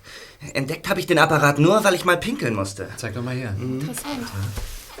hat. Entdeckt habe ich den Apparat nur, weil ich mal pinkeln musste. Zeig doch mal her. Interessant.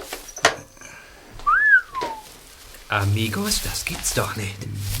 Amigos, das gibt's doch nicht.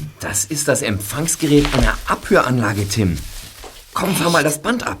 Das ist das Empfangsgerät einer Abhöranlage, Tim. Komm, fahr mal das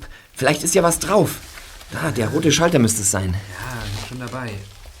Band ab. Vielleicht ist ja was drauf. Da, der rote Schalter müsste es sein. Ja, ich bin schon dabei.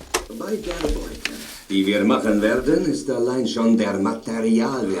 Bei der Beute, die wir machen werden, ist allein schon der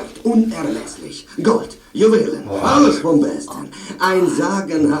Materialwert unermesslich. Gold, Juwelen, alles vom Besten. Ein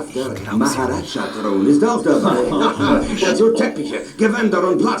sagenhafter Maharaja-Thron ist auch dabei. Dazu Teppiche, Gewänder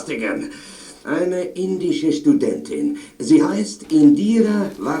und Plastiken. Eine indische Studentin. Sie heißt Indira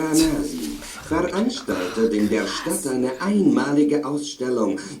Varanasi. Veranstaltet in der Stadt eine einmalige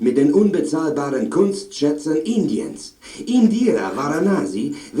Ausstellung mit den unbezahlbaren Kunstschätzen Indiens. Indira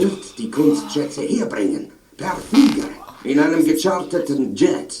Varanasi wird die Kunstschätze herbringen. Per Flieger. In einem gecharterten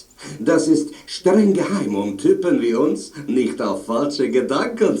Jet. Das ist streng geheim, um Typen wie uns nicht auf falsche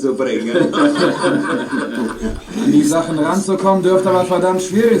Gedanken zu bringen. An die Sachen ranzukommen, dürfte aber verdammt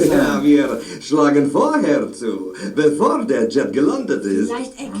schwierig sein. Ja, wir schlagen vorher zu, bevor der Jet gelandet ist.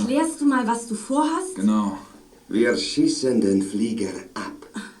 Vielleicht erklärst du mal, was du vorhast? Genau. Wir schießen den Flieger ab.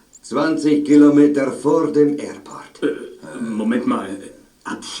 20 Kilometer vor dem Airport. Moment mal.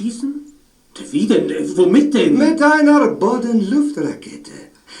 Abschießen? Wie denn? Womit denn? Mit einer Boden-Luft-Rakete.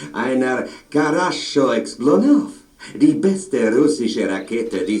 Einer Karascho Explonov. Die beste russische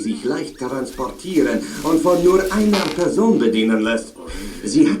Rakete, die sich leicht transportieren und von nur einer Person bedienen lässt.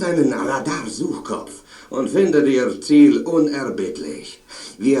 Sie hat einen Radarsuchkopf und findet ihr Ziel unerbittlich.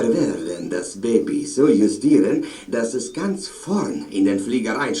 Wir werden das Baby so justieren, dass es ganz vorn in den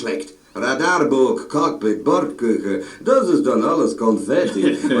Flieger einschlägt. Radarbug, Cockpit, Bordküche, das ist dann alles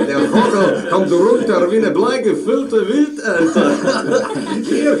Konfetti. Und der Vogel kommt runter wie eine bleigefüllte Wildente.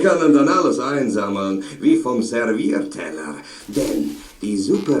 Wir können dann alles einsammeln, wie vom Servierteller. Denn die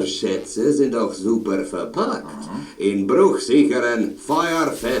Superschätze sind auch super verpackt. In bruchsicheren,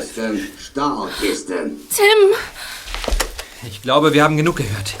 feuerfesten Stahlkisten. Tim! Ich glaube, wir haben genug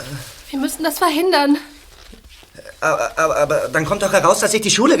gehört. Wir müssen das verhindern. Aber dann kommt doch heraus, dass ich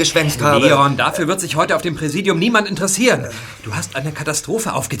die Schule geschwänzt habe. Leon, dafür wird sich heute auf dem Präsidium niemand interessieren. Du hast eine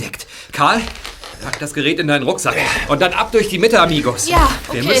Katastrophe aufgedeckt. Karl, pack das Gerät in deinen Rucksack. Und dann ab durch die Mitte, Amigos. Ja,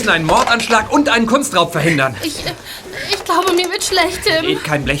 okay. Wir müssen einen Mordanschlag und einen Kunstraub verhindern. Ich glaube, mir wird schlecht, Tim. Geht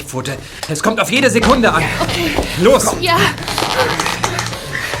kein Blechpfote. Es kommt auf jede Sekunde an. Okay. Los! Ja.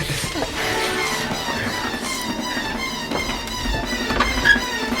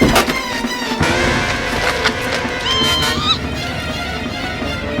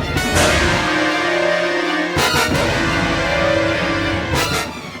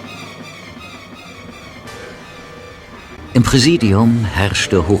 Im Präsidium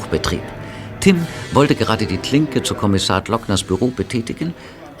herrschte Hochbetrieb. Tim wollte gerade die Klinke zu Kommissar Lockners Büro betätigen,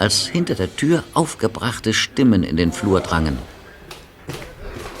 als hinter der Tür aufgebrachte Stimmen in den Flur drangen.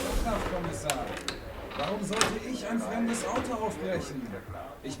 Kommissar, warum sollte ich ein fremdes Auto aufbrechen?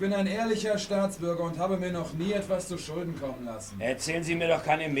 Ich bin ein ehrlicher Staatsbürger und habe mir noch nie etwas zu Schulden kommen lassen. Erzählen Sie mir doch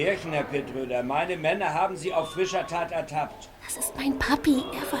keine Märchen, Herr Pittröder. Meine Männer haben Sie auf frischer Tat ertappt. Das ist mein Papi.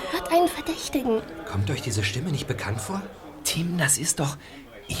 Er verhört einen Verdächtigen. Kommt euch diese Stimme nicht bekannt vor? Tim, das ist doch...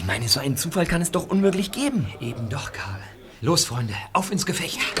 Ich meine, so einen Zufall kann es doch unmöglich geben. Eben doch, Karl. Los, Freunde, auf ins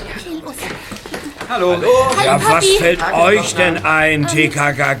Gefecht. Okay, los. Hallo. Ja, was fällt euch denn ein,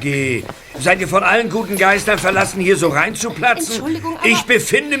 TKKG? Seid ihr von allen guten Geistern verlassen, hier so reinzuplatzen? Entschuldigung, aber... Ich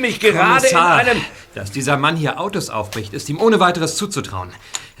befinde mich gerade Kommissar, in einem... Dass dieser Mann hier Autos aufbricht, ist ihm ohne weiteres zuzutrauen.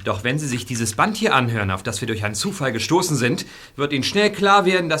 Doch wenn Sie sich dieses Band hier anhören, auf das wir durch einen Zufall gestoßen sind, wird Ihnen schnell klar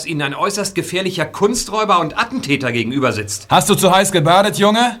werden, dass Ihnen ein äußerst gefährlicher Kunsträuber und Attentäter gegenüber sitzt. Hast du zu heiß gebadet,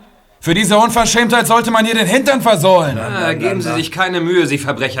 Junge? Für diese Unverschämtheit sollte man ihr den Hintern versohlen. Geben Sie sich keine Mühe, Sie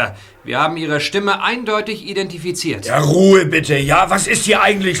Verbrecher. Wir haben Ihre Stimme eindeutig identifiziert. Ja, Ruhe bitte. Ja, was ist hier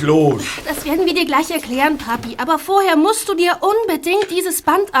eigentlich los? Das werden wir dir gleich erklären, Papi. Aber vorher musst du dir unbedingt dieses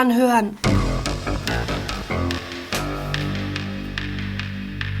Band anhören.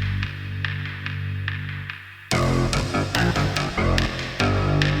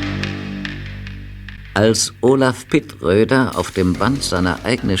 Als Olaf Pittröder auf dem Band seine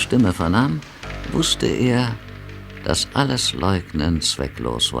eigene Stimme vernahm, wusste er, dass alles Leugnen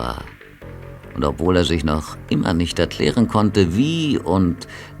zwecklos war. Und obwohl er sich noch immer nicht erklären konnte, wie und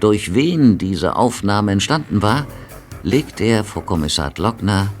durch wen diese Aufnahme entstanden war, legte er vor Kommissar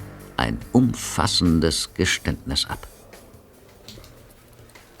Lockner ein umfassendes Geständnis ab.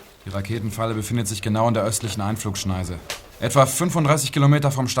 Die Raketenfalle befindet sich genau in der östlichen Einflugschneise. Etwa 35 Kilometer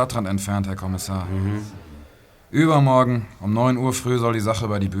vom Stadtrand entfernt, Herr Kommissar. Übermorgen um 9 Uhr früh soll die Sache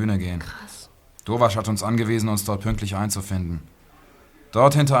über die Bühne gehen. Krass. Dovasch hat uns angewiesen, uns dort pünktlich einzufinden.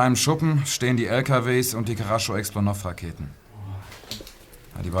 Dort hinter einem Schuppen stehen die LKWs und die Karaschow-Explonov-Raketen.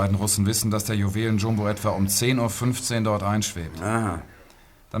 Ja, die beiden Russen wissen, dass der Juwelen-Jumbo etwa um 10:15 Uhr dort einschwebt. Aha.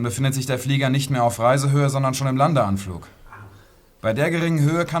 Dann befindet sich der Flieger nicht mehr auf Reisehöhe, sondern schon im Landeanflug. Bei der geringen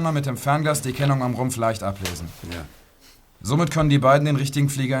Höhe kann man mit dem Fernglas die Kennung am Rumpf leicht ablesen. Ja. Somit können die beiden den richtigen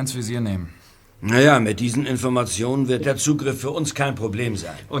Flieger ins Visier nehmen. Naja, mit diesen Informationen wird der Zugriff für uns kein Problem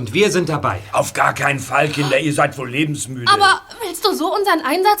sein. Und wir sind dabei. Auf gar keinen Fall, Kinder. Ihr seid wohl lebensmüde. Aber willst du so unseren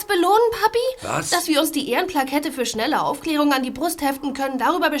Einsatz belohnen, Papi? Was? Dass wir uns die Ehrenplakette für schnelle Aufklärung an die Brust heften können,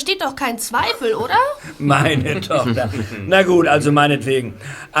 darüber besteht doch kein Zweifel, oder? Meine Tochter. Na gut, also meinetwegen.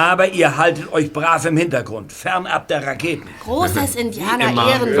 Aber ihr haltet euch brav im Hintergrund, fernab der Raketen. Großes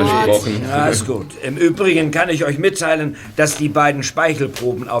Indianer-Ehrenwort. Ja, ist gut. Im Übrigen kann ich euch mitteilen, dass die beiden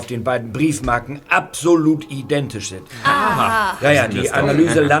Speichelproben auf den beiden Briefmarken absolut identisch sind. Aha. Ja, die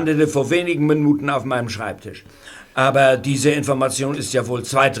Analyse landete vor wenigen Minuten auf meinem Schreibtisch. Aber diese Information ist ja wohl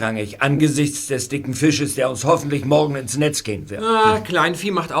zweitrangig, angesichts des dicken Fisches, der uns hoffentlich morgen ins Netz gehen wird.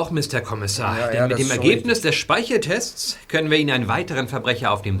 Kleinvieh macht auch Mist, Herr Kommissar. Ja, Denn mit das dem ist so Ergebnis richtig. des Speicheltests können wir Ihnen einen weiteren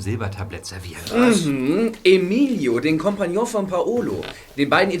Verbrecher auf dem Silbertablett servieren. Emilio, den Kompagnon von Paolo. Den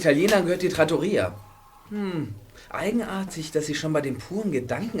beiden Italienern gehört die Trattoria. Eigenartig, dass ich schon bei dem puren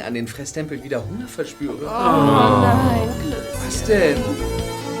Gedanken an den Fresstempel wieder Hunger verspüre. Oh nein, Glück. Was denn?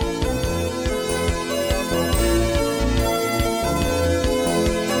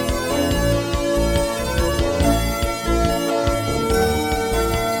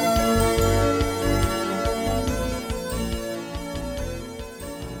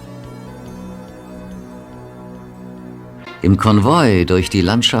 Im Konvoi durch die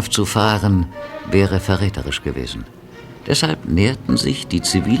Landschaft zu fahren, wäre verräterisch gewesen. Deshalb näherten sich die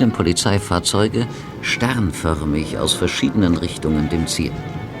zivilen Polizeifahrzeuge sternförmig aus verschiedenen Richtungen dem Ziel.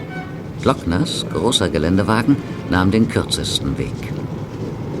 Glockners großer Geländewagen nahm den kürzesten Weg.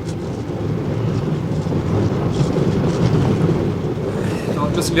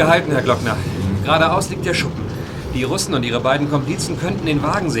 Dort müssen wir halten, Herr Glockner. Geradeaus liegt der Schuppen. Die Russen und ihre beiden Komplizen könnten den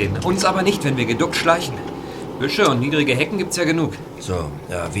Wagen sehen, uns aber nicht, wenn wir geduckt schleichen. Büsche und niedrige Hecken gibt's ja genug. So,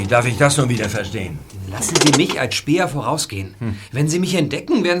 ja, wie darf ich das nun wieder verstehen? Lassen Sie mich als Späher vorausgehen. Wenn Sie mich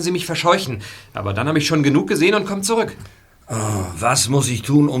entdecken, werden Sie mich verscheuchen. Aber dann habe ich schon genug gesehen und komme zurück. Oh, was muss ich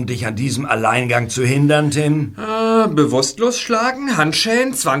tun, um dich an diesem Alleingang zu hindern, Tim? Bewusstlos schlagen,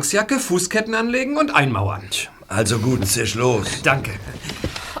 Handschellen, Zwangsjacke, Fußketten anlegen und einmauern. Also gut, zisch los. Danke.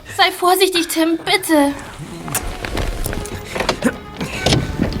 Sei vorsichtig, Tim, bitte.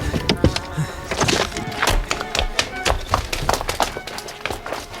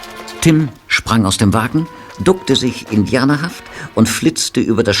 Tim sprang aus dem Wagen, duckte sich indianerhaft und flitzte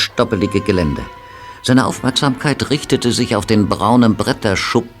über das stoppelige Gelände. Seine Aufmerksamkeit richtete sich auf den braunen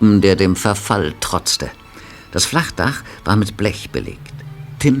Bretterschuppen, der dem Verfall trotzte. Das Flachdach war mit Blech belegt.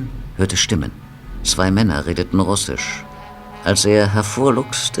 Tim hörte Stimmen. 2 Männer redeten Russisch. Als er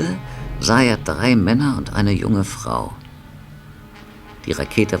hervorluchste, sah er 3 Männer und eine junge Frau. Die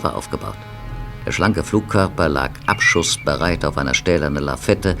Rakete war aufgebaut. Der schlanke Flugkörper lag abschussbereit auf einer stählernen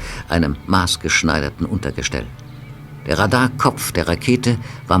Lafette, einem maßgeschneiderten Untergestell. Der Radarkopf der Rakete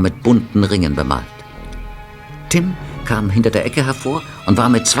war mit bunten Ringen bemalt. Tim kam hinter der Ecke hervor und war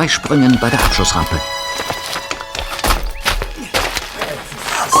mit 2 Sprüngen bei der Abschussrampe.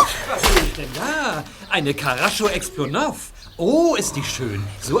 Was sehe ich denn da? Eine Karascho Explonov. Oh, ist die schön.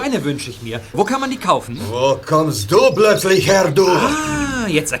 So eine wünsche ich mir. Wo kann man die kaufen? Wo kommst du plötzlich her, du? Ah,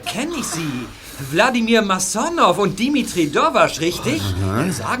 jetzt erkenne ich sie. Wladimir Massonov und Dimitri Dorwasch, richtig?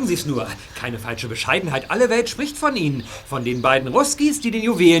 Ja, sagen Sie es nur. Keine falsche Bescheidenheit. Alle Welt spricht von Ihnen. Von den beiden Ruskis, die den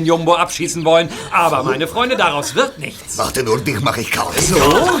Juwelenjumbo abschießen wollen. Aber, meine Freunde, daraus wird nichts. Warte nur, dich mach ich kalt. So?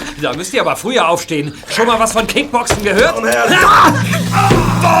 Da müsst ihr aber früher aufstehen. Schon mal was von Kickboxen gehört? Komm her!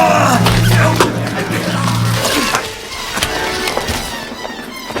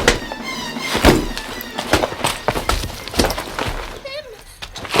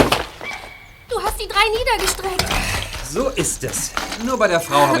 Niedergestreckt. So ist es. Nur bei der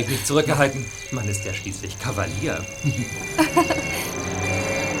Frau habe ich mich zurückgehalten. Man ist ja schließlich Kavalier.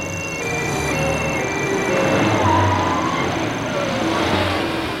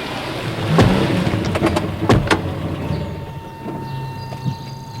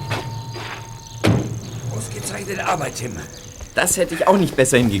 Ausgezeichnete Arbeit, Tim. Das hätte ich auch nicht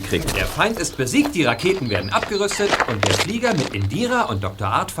besser hingekriegt. Der Feind ist besiegt, die Raketen werden abgerüstet und der Flieger mit Indira und Dr.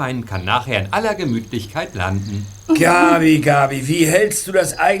 Artfein kann nachher in aller Gemütlichkeit landen. Gabi, wie hältst du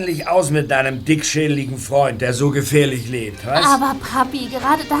das eigentlich aus mit deinem dickschädeligen Freund, der so gefährlich lebt, was? Aber Papi,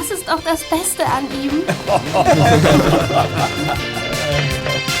 gerade das ist doch das Beste an ihm.